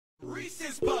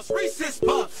Reese's Puffs, Reese's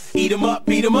Puffs. Eat 'em up,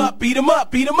 beat 'em up, beat 'em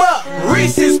up, beat 'em up.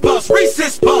 Reese's Puffs,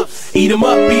 Reese's Puffs. Eat 'em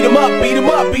up, beat 'em up, beat 'em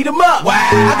up, beat 'em up. Wow.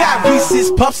 I got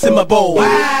Reese's Puffs in my bowl.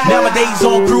 Wow. Nowadays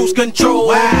on cruise control.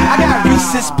 Wow. I got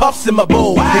Reese's Puffs in my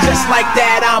bowl. Wow. And just like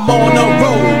that, I'm on the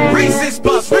road. Reese's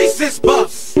Puffs, Reese's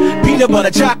Puffs. Peanut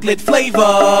butter chocolate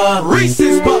flavor.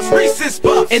 Reese's Puffs, Reese's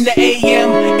Puffs. In the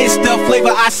AM, it's the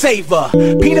flavor I savor.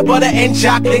 Peanut butter and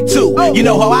chocolate too. You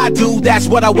know how I do, that's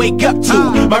what I wake up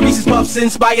to. My Reese's Puffs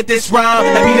inspired this rhyme.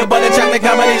 That peanut butter chocolate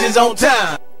combination's on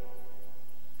time.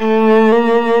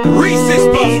 Reese's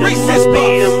Puffs, Reese's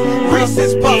Puffs.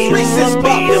 Reese's Puffs, Reese's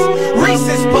Puffs.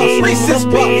 Reese's Puffs, Reese's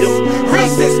Puffs.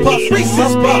 Reese's Puffs,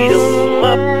 Reese's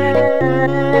Puffs.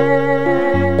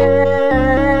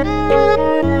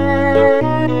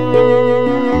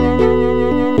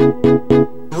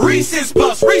 Reese's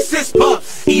Puffs, Reese's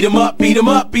Puffs. Eat 'em up, beat 'em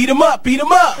up, beat 'em up, beat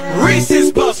 'em up.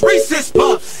 Reese's Puffs, Reese's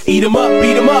Puffs. Eat 'em up,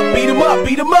 beat 'em up, beat 'em up,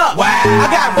 beat 'em up. Wow. I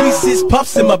got Reese's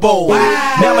Puffs in my bowl.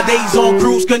 Wow. Nowadays on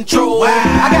cruise control. Wow.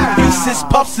 I got Reese's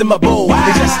Puffs in my bowl. Wow.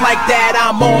 And just like that,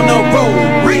 I'm on the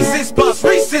road. Reese's Puffs,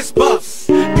 Reese's Puffs.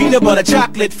 Peanut butter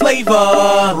chocolate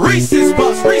flavor. Reese's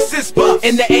Puffs, Reese's Puffs.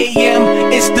 In the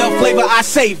AM, it's the flavor I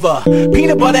savor.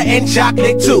 Peanut butter and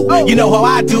chocolate too. You know how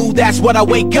I do, that's what I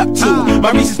wake up to.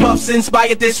 My Reese's Puffs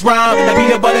inspired this rhyme. The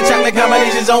peanut butter chocolate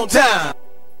combination's on time.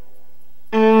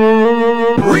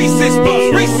 Reese's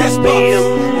Puffs, Reese's Puffs.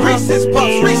 Reese's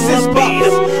Puffs, Reese's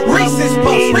Puffs. Reese's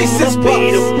Puffs, Reese's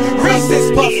Puffs.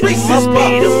 Reese's Puffs, Reese's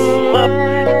Puffs.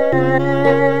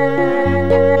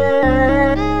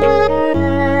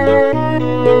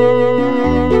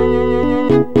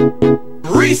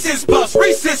 Reese's Puffs,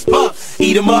 Reese's Puffs.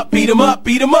 Eat 'em up, beat 'em up,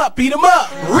 beat 'em up, beat 'em up.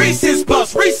 Reese's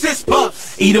Puffs, Reese's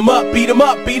Puffs. Eat 'em up, beat 'em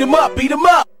up, beat 'em up, beat 'em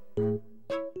up.